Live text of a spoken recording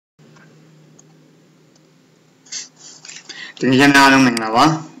Tingin na lang na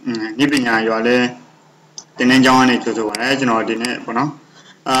ba? Nibi niya yung ale tinenjawan ni chuso ba? Jino dine bono.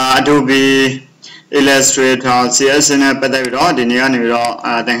 Adobe Illustrator CS na patay biro dine ani biro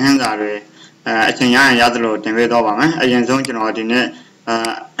tenghen sa re achen yan yadlo tinbe do ba me. Ayen song jino dine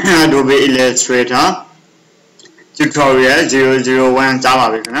Adobe Illustrator tutorial 001 ကြားပါ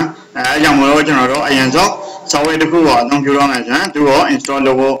ပြီခင်ဗျာအဲကြောင့်မလို့ကျွန်တော်တို့အရင်ဆုံး software တစ်ခုကိုအသုံးပြုရမယ်ဆိုရင်သူ့ကို install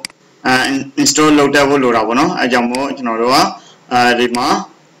လုပ်ဖို့install လုပ်တတ်ဖို့လိုတာပေါ့နော်အဲကြောင့်မို့ကျွန်တော်တို့ကဒီမှာ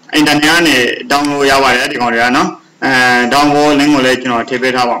internet ကနေ download ရပါတယ်ဒီကောင်တွေကနော်download link ကိုလည်းကျွန်တော်ထည့်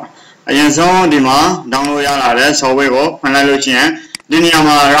ပေးထားပါမယ်အရင်ဆုံးဒီမှာ download ရလာတဲ့ software ကိုဖွင့်လိုက်လို့ရှိရင်ဒီနေရာ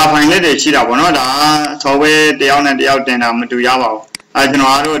မှာ raw file လေးတွေရှိတာပေါ့နော်ဒါ software တယောက်နဲ့တယောက်တင်တာမတူရပါဘူးကျွန်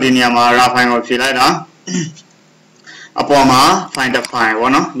တော်တို့ဒီနေရာမှာ raw file ကိုဖြည့်လိုက်တာအပေါ်မှာ find the file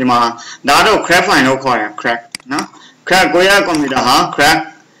ပေါ့နော်ဒီမှာဒါတော့ crack file လို့ခေါ်တယ် crack နော် crack ကိုရကွန်ပျူတာဟာ crack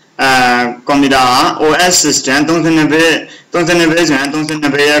ကွန်ပျူတာဟာ OS system 32 bit ဆိုရင်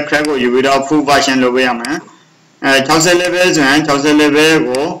32 bit ရဲ့ crack ကိုယူပြီးတော့ full version လုပ်ပေးရမယ်64 bit ဆိုရင်64 bit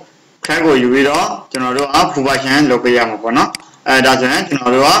ကို crack ကိုယူပြီးတော့ကျွန်တော်တို့က full version လုပ်ပေးရမှာပေါ့နော်ဒါဆိုရင်ကျွန်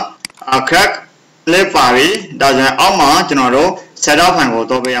တော်တို့က crack လေးပါပြီဒါဆိုရင်အောက်မှာကျွန်တော်တို့ setup file ကို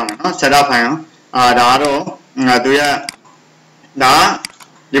တော့ပေးရမယ်နော် setup file ဒါကတော့သူရဒါ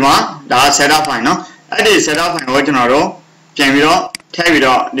ဒီမှာဒါ setup file เนาะအဲ့ဒီ setup file ကိုကျွန်တော်တို့ပြန်ပြီးတော့ထည့်ပြီး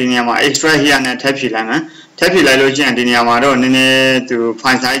တော့ဒီနေရာမှာ extract here နဲ့ထည့်ဖြည့်လိုက်မယ်ထည့်ဖြည့်လိုက်လို့ရှိရင်ဒီနေရာမှာတော့နည်းနည်းသူ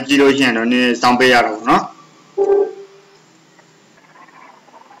file size ကြီးလို့ရှိရင်တော့နည်းနည်းစောင်းပေးရတော့ဘူးเนาะ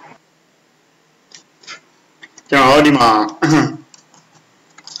ကျွန်တော်ဒီမှာ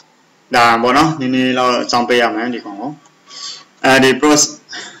ဒါပေါ့နော်နည်းနည်းလောက်စောင်းပေးရမယ်ဒီကောင်ကိုဒီ process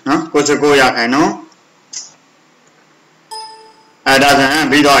เนาะ69ရခိုင်နော်ဒါဆိုရင်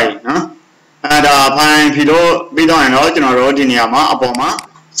ပြီးတော့ရေနော်ဒါ file ဖြီလို့ပြီးတော့ရင်တော့ကျွန်တော်တို့ဒီနေရာမှာအပေါ်မှာ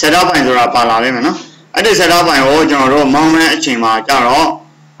setup file ဆိုတာပါလာလိမ့်မယ်နော်အဲ့ဒီ setup file ကိုကျွန်တော်တို့မောင်းတဲ့အချိန်မှာကြတော့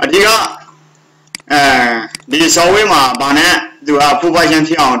အဓိကဒီ software မှာဗာနဲ့သူက full version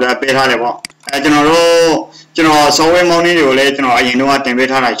ဖြစ်အောင်အတွက်ပေးထားတယ်ပေါ့ကျွန်တော် software မောင်းနေတွေကိုလည်းကျွန်တော်အရင်တော့တင်ပေး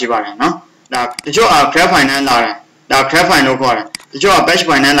ထားတာရှိပါတယ်နော်ဒါတချို့crack file နဲ့လာတယ်ဒါ crack file လို့ခေါ်တယ်တချို့batch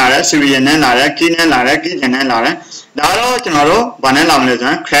file နဲ့လာတယ် serial နဲ့လာတယ် key နဲ့လာတယ် key နဲ့လာတယ်ဒါတော့ကျွန်တော်တို့ဗာနဲ့လာမလဲဆို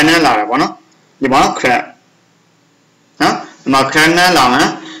ရင် crack နဲ့လာတယ်ပေါ့နော်ဒီမှာ crack နော်ဒီမှာ crack နဲ့လာမယ်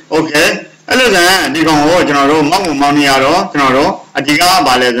okay အဲ့လိုဆိုရင်ဒီကောင်ကိုကျွန်တော်တို့မောင်းနေရတော့ကျွန်တော်တို့အဓိက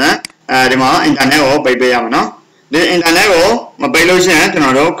ဗာလဲဆိုရင်ဒီမှာ internet ကိုပိတ်ပေးရမှာနော်ဒီ internet ကိုမပိတ်လို့ရှိရင်ကျွန်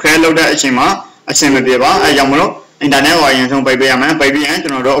တော်တို့ crack လုပ်တဲ့အချိန်မှာအဆင်မပြေပါအဲကြောင့်မလို့ internet ကိုအရင်ဆုံးပိတ်ပေးရမယ်ပိတ်ပြီးရင်ကျွ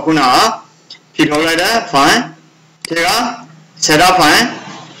န်တော်တို့အခုနကဖြည့်ထုတ်လိုက်တဲ့ file ဒီက setup file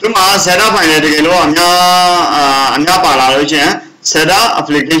ဒီမှာ setup file လည်းတကယ်လို့အများပါလာလို့ရှိရင် setup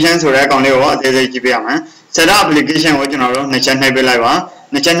application ဆိုတဲ့အကောင်လေးကိုအသေးစိတ်ကြည့်ပြရမယ် setup application ကိုကျွန်တော်တို့နှစ်ချက်နှိပ်ပေးလိုက်ပါ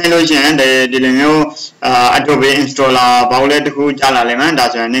နှစ်ချက်နှိပ်လို့ရှိရင်ဒီလိုမျိုးAdobe installer ဘာလို့လဲတခုကြားလာလိမ့်မယ်ဒါ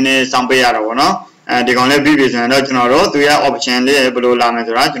ဆိုရင်နည်းနည်းစောင့်ပေးရတော့ဗောနော်ဒီကောင်လေးပြီးပြီဆိုရင်တော့ကျွန်တော်တို့သူရဲ့ option လေးဘယ်လိုလာမယ်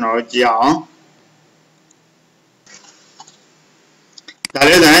ဆိုတာကျွန်တော်တို့ကြည့်အောင်ဒါ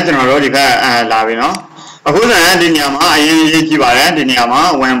လေးဆိုရင်ကျွန်တော်တို့ဒီဘက်လာပြီနော်အခုဆိုရင်ဒီနေရာမှာအရင်ရေးကြည့်ပါတယ်ဒီနေရာမှာ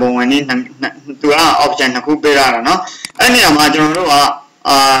ဝင်ပုံဝင်နည်းသူက option နှစ်ခုပေးထားတာเนาะအဲ့နေရာမှာကျွန်တော်တို့က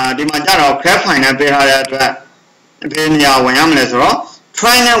ဒီမှာကြတော့ crack file နဲ့ပေးထားတဲ့အတွက်ဒီနေရာဝင်ရမလဲဆိုတော့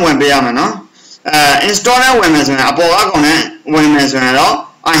try နဲ့ဝင်ပေးရမယ်เนาะinstall နဲ့ဝင်မယ်ဆိုရင်အပေါ်ကကောင်နဲ့ဝင်မယ်ဆိုရင်တော့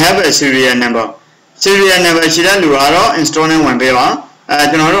I have a serial number ရှိတဲ့လူကတော့ install နဲ့ဝင်ပေးပါ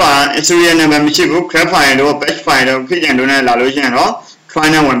ကျွန်တော်တို့က serial number မရှိဘူး crack file တို့ batch file တို့ဖြစ်ကြံတို့နဲ့လာလို့ရှိရင်တော့ try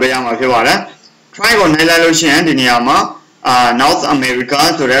နဲ့ဝင်ပေးရမှာဖြစ်ပါတယ်try ကိုနှိပ်လိုက်လို့ရှိရင်ဒီနေရာမှာNorth America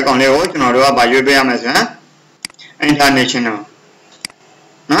ဆိုတဲ့ကောင်လေးကိုကျွန်တော်တို့ကဗာရွေးပေးရမယ်ဆိုရင် international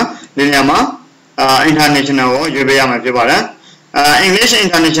နော်ဒီနေရာမှာinternational ကိုရွေးပေးရမှာဖြစ်ပါတယ်English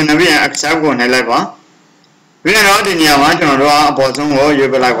international ပြီးရင် accept ကိုနှိပ်လိုက်ပါပြီးရင်တော့ဒီနေရာမှာကျွန်တော်တို့ကအပေါ်ဆုံးကို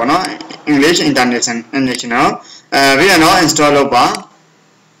ရွေးပေးလိုက်ပါနော် English international ပြီးရင်တော့ install လုပ်ပါ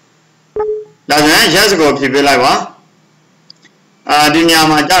ဒါဆိုရင် yes ကိုဖြည့်ပေးလိုက်ပါဒီနေရာ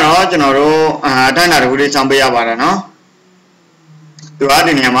မှာကြတော့ကျွန်တော်တို့အတိုင်းအတာတစ်ခုလေးစောင့်ပေးရပါတယ်နော်သူက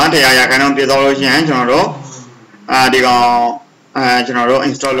ဒီနေရာမှာ100ရာခိုင်နှုန်းပြည့်သွားလို့ရှိရင်ကျွန်တော်တို့ဒီကောင်ကျွန်တော်တို့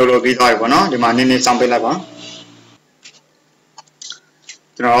install လုပ်လို့ပြီးသွားပြီပေါ့နော်ဒီမှာနည်းနည်းစောင့်ပေးလိုက်ပါ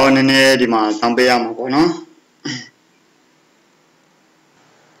ကျွန်တော်နည်းနည်းဒီမှာစောင့်ပေးရမှာပေါ့နော်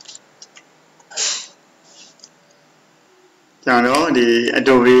ကျွန်တော်ဒီ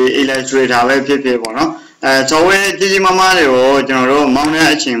Adobe Illustrator ပဲဖြစ်ဖြစ်ပေါ့နော်software ကြီးမားမားတွေကိုကျွန်တော်တို့မောင်းတဲ့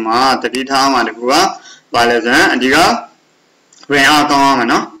အချိန်မှာတတိထားမှာတကူကဘာလဲဆိုရင်အဓိက RAM အားကောင်းအောင်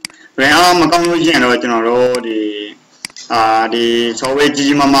နော် RAM အားမကောင်းလို့ရှိရင်တော့ကျွန်တော်တို့ဒီ software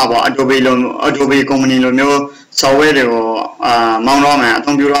ကြီးမားမားပေါ့ Adobe company လိုမျိုး software တွေကိုမောင်းတော့မယ်အ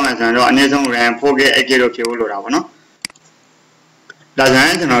သုံးပြုတော့မယ်ဆိုရင်တော့အနည်းဆုံး RAM 4K 8K လို့ဖြစ်ဖို့လိုတာပေါ့နော် that's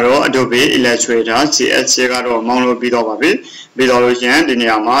why you know Adobe Illustrator CS ကတော့မောင်းလို့ပြီးတော့ပါပြီပြီးတော့လို့ရှိရင်ဒီနေ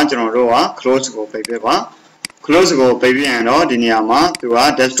ရာမှာကျွန်တော်တို့က close ကိုပိတ်ပြပါ close ကိုပိတ်ပြရင်တော့ဒီနေရာမှာသူက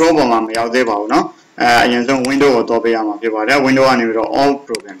desktop ပေါ်မှာမရောက်သေးပါဘူးเนาะအရင်ဆုံး window ကိုတော့ပေးရမှာဖြစ်ပါတယ် window ကနေပြီးတော့ all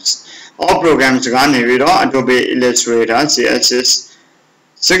programs ကနေပြီးတော့ Adobe Illustrator CSS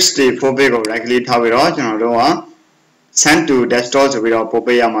 64 bit ကို right click ထားပြီးတော့ကျွန်တော်တို့က send to desktop ဆိုပြီးတော့ပို့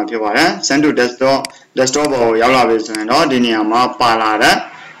ပေးရမှာဖြစ်ပါတယ် send to desktop ပေါ်ကိုရောက်လာပြီဆိုရင်တော့ဒီနေရာမှာပါလာတဲ့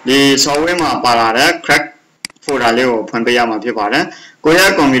ဒီ software မှာပါလာတဲ့ crack folder လေးကိုဖွင့်ပေးရမှာဖြစ်ပါတယ်ကိုယ့်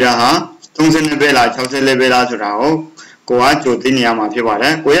ရဲ့ computer ဟာ32 bit လား64 bit လားဆိုတာကိုကိုကကြိုသိနေရမှာဖြစ်ပါတ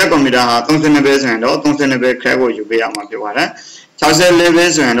ယ်ကိုယ့်ရဲ့ computer ဟာ32 bit ဆိုရင်တော့32 bit crack ကိုယူပေးရမှာဖြစ်ပါတယ်64 bit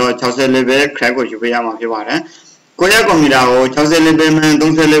ဆိုရင်တော့64 bit crack ကိုယူပေးရမှာဖြစ်ပါတယ်ကိုယ့်ရဲ့ computer ကို64 bit မှ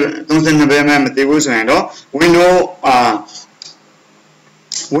32 bit မှမသိဘူးဆိုရင်တော့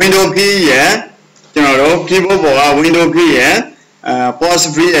window key ရဲ့ကျွန်တော်တို့ keyboard ပေါ်က window key ရဲ့ pause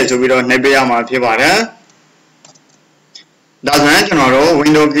free ရဲ့ဆိုပြီးတော့နှိပ်ပေးရမှာဖြစ်ပါတယ်ဒါဆိုရင်ကျွန်တော်တို့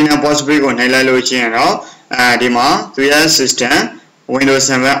window key နဲ့ pause free ကိုနှိပ်လိုက်လို့ရှိရင်တော့ဒီမှာသူရဲ့ system Windows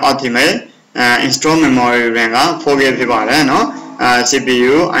 7 Ultimate install memory RAM က 4GB ဖြစ်ပါတယ်เนาะ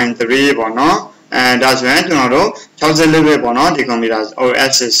CPU i3 ပေါ့เนาะဒါဆိုရင်ကျွန်တော်တို့64 bit ပေါ့เนาะဒီ computer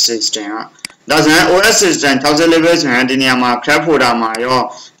OS system ကဒါဆိုရင် OS system 64 bit ဆိုရင်ဒီနေရာမှာ crack folder မှာရော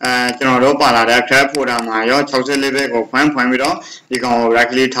ကျွန်တော်တို့ပါလာတဲ့ crack folder မှာရော64 bit ကိုဖွင့်ပြီးတော့ဒီကောင်ကို right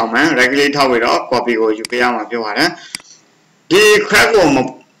click ထောက်မယ် right click ထောက်ပြီးတော့ copy ကိုယူပေးရမှာဖြစ်ပါတယ်ဒီ crack ကို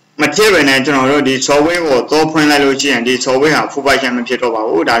မထည့်ပဲနဲ့ကျွန်တော်တို့ဒီ software ကိုတော့ဖွင့်လိုက်လို့ရှိရင်ဒီ software ဟာ full version မဖြစ်တော့ပါ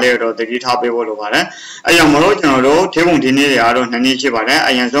ဘူးဒါလေးတော့တတိထားပေးဖို့လိုပါတယ်အဲကြောင့်မလို့ကျွန်တော်တို့ထေးပုံဒီနေ့တွေကတော့နှစ်နည်းဖြစ်ပါတယ်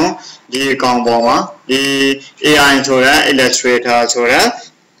အရင်ဆုံးဒီအကောင်ပေါ်မှာဒီ AI ဆိုတဲ့ Illustrator ဆိုတဲ့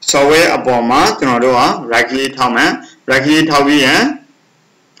software အပေါ်မှာကျွန်တော်တို့က right click ထောက်မယ် right click ထောက်ပြီးရင်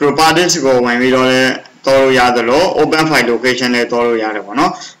properties ကိုဝင်ပြီးတော့လည်းတော်လို့ရတယ်လို့ open file location နဲ့တော်လို့ရတယ်ပေါ့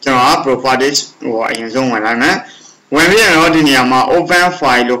နော်ကျွန်တော်က properties ကိုအရင်ဆုံးဝင်လိုက်မယ်ဝင်ပြီးရင်တော့ဒီနေရာမှာ open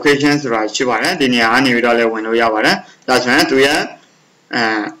file location ဆိုတာရှိပါတယ်ဒီနေရာကနေပြီးတော့လည်းဝင်လို့ရပါတယ်ဒါဆိုရင်သူရဲ့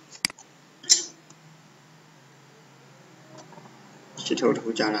ရှိထုတ်ထု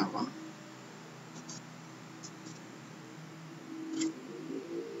တ်ကြတာပါ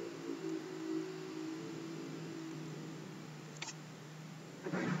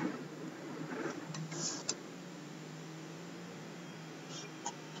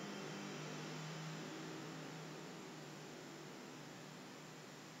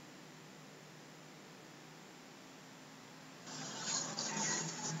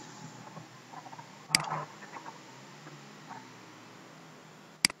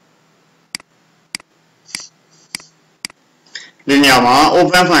ဒီနေရာမှာ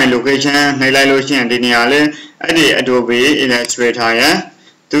open file location နှိပ်လိုက်လို့ရှိရင်ဒီနေရာလေးအဲ့ဒီ Adobe Illustrator ရဲ့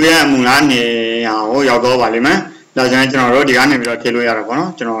သူရဲ့အမူအရာနေရာကိုရောက်တော့ပါလိမ့်မယ်ဒါကြောင့်ကျွန်တော်တို့ဒီကနေပြီးတော့ထည့်လို့ရတာပေါ့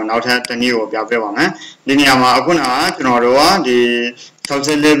နော်ကျွန်တော်နောက်ထပ်တစ်နည်းကိုပြပေးပါမယ်ဒီနေရာမှာအခုနကကျွန်တော်တို့ကဒီ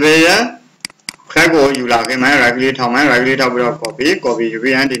64 bit ရဲ့ crack ကိုယူလာခဲ့မယ် right click ထောက်မယ် right click ထောက်ပြီးတော့ copy ယူ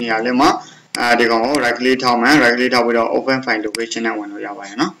ပြီးရင်ဒီနေရာလေးမှာဒီကောင်ကို right click ထောက်မယ် right click ထောက်ပြီးတော့ open file location နဲ့ဝင်လို့ရပါတ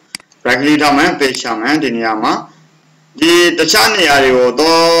ယ်နော် right click ထောက်မယ် page ချမယ်ဒီနေရာမှာဒီတခြားနေရာတွေကို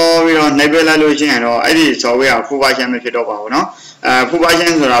တော့ပြီးတော့နှိပ်ပေးလိုက်လို့ရှိရင်တော့အဲ့ဒီ software က full version မဖြစ်တော့ပါဘူးเนาะfull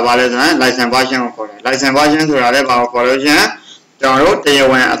version ဆိုတာဘာလဲဆိုရင် license version ကိုခေါ်တယ် license version ဆိုတာလည်းဘာကိုခေါ်လို့ရှိရင်ကျွန်တော်တို့တရား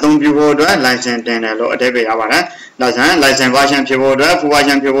ဝင်အသုံးပြုဖို့အတွက် license တင်တယ်လို့အဓိပ္ပာယ်ရပါတယ်ဒါဆိုရင် license version ဖြစ်ဖို့အတွက် full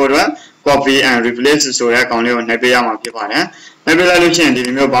version ဖြစ်ဖို့အတွက် copy and replace ဆိုတဲ့အကောင်လေးကိုနှိပ်ပေးရမှာဖြစ်ပါတယ်နှိပ်ပေးလိုက်လို့ရှိရင်ဒီ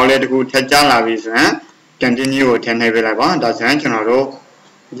လိုမျိုးဘောက်လေးတစ်ခုထပ်ကြားလာပြီဆိုရင် continue ကိုထည့်နှိပ်ပေးလိုက်ပါဒါဆိုရင်ကျွန်တော်တို့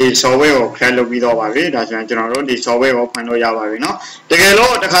ဒီ software ကို create လုပ်ပြီးတော့ပါပြီဒါဆိုရင်ကျွန်တော်တို့ဒီ software ကိုဖွင့်လို့ရပါပြီเนาะတကယ်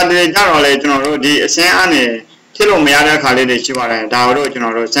လို့တစ်ခါတလေကြတော့လေကျွန်တော်တို့ဒီအစင်းအနေဖြစ်လို့မရတဲ့ခါလေးတွေရှိပါတယ်ဒါတို့ကျွန်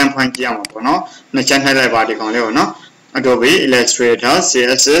တော်တို့စမ်းဖွင့်ကြည့်အောင်ပေါ့เนาะနှစ်ချက်နှိပ်လိုက်ပါဒီကောင်လေးကိုเนาะ Adobe Illustrator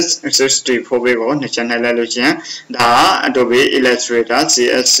CSS 64 bit ကိုနှစ်ချက်နှိပ်လိုက်လို့ရှိရင်ဒါက Adobe Illustrator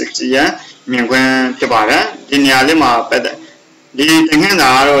CS6 ရဲ့မြင်ကွင်းဖြစ်ပါတယ်ဒီနေရာလေးမှာပတ်သက်ဒီသင်ခန်းစာ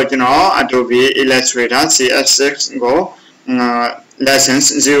ကတော့ကျွန်တော် Adobe Illustrator CS6 ကိုlessons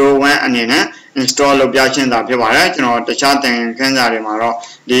 01အနေနဲ့ install လုပ်ပြရှင်းတာဖြစ်ပါတယ်ကျွန်တော်တခြားသင်ခန်းစာတွေမှာတော့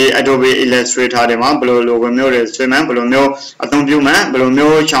ဒီ Adobe Illustrator တွေမှာဘယ်လို logo မျိုးတွေဆွဲမှန်းဘယ်လိုမျိုးအသုံးပြုမှန်းဘယ်လို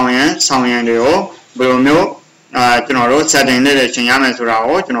မျိုးဆောင်ရန်တွေကိုဘယ်လိုမျိုးကျွန်တော်တို့ setting လေးတွေရှင်းရမယ်ဆိုတာ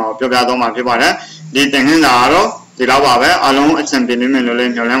ကိုကျွန်တော်ပြောပြသွားမှာဖြစ်ပါတယ်ဒီသင်ခန်းစာကတော့ဒီလောက်ပါပဲအားလုံးအဆင်ပြေလိမ့်မယ်လို့လ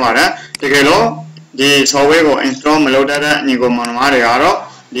ည်းမျှော်လင့်ပါတယ်တကယ်လို့ဒီ software ကို install မလုပ်တတ်တဲ့ညီကိုမောင်နှမတွေကတော့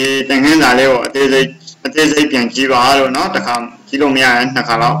ဒီသင်ခန်းစာလေးကိုအသေးစိတ်ပြန်ကြည့်ပါလို့เนาะတစ်ခါကြည့်လို့မရရင်နှစ်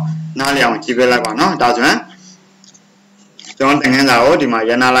ခါလောက်နားလည်အောင်ကြည့်ပေးလိုက်ပါเนาะဒါဆိုရင်ကျွန်တော်သင်ခန်းစာကိုဒီမှာ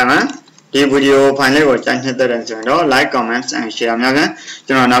ရန်နာလိုက်မယ် ဒီဗီဒီယိုဖိုင်လေးကိုကြိုက်နှစ်သက်တယ်ဆိုရင်တော့ like comment and share များဖြင့်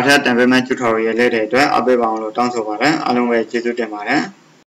ကျွန်တော်နောက်ထပ်တင်ပေးမယ့် tutorial လေးတွေအတွက်အားပေးပါအောင်လို့တောင်းဆိုပါတယ်အားလုံးပဲကျေးဇူးတင်ပါတယ်